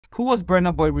Who was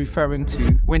Burna Boy referring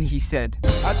to when he said,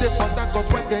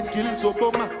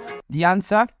 The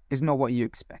answer is not what you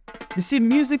expect. You see,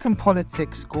 music and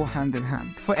politics go hand in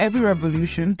hand. For every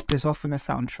revolution, there's often a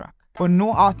soundtrack. But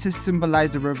no artist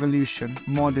symbolized the revolution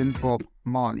more than Bob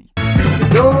Marley.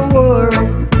 Don't worry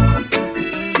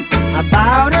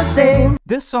about a thing.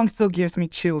 This song still gives me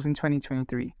chills in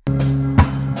 2023.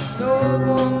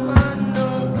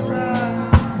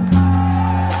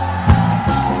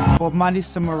 Bob Marley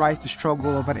summarized the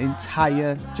struggle of an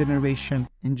entire generation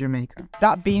in Jamaica.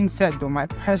 That being said though, my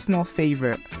personal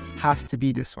favorite has to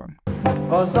be this one.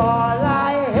 'Cause all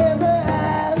I ever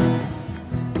have,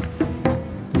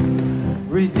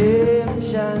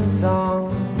 redemption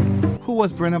songs. Who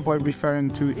was Burna Boy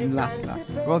referring to in Last Laugh?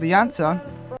 Well, the answer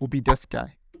will be this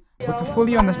guy. But to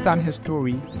fully understand his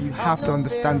story, you have to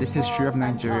understand the history of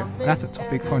Nigeria, and that's a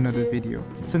topic for another video.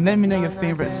 So let me know your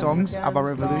favorite songs about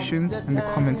revolutions in the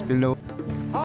comments below.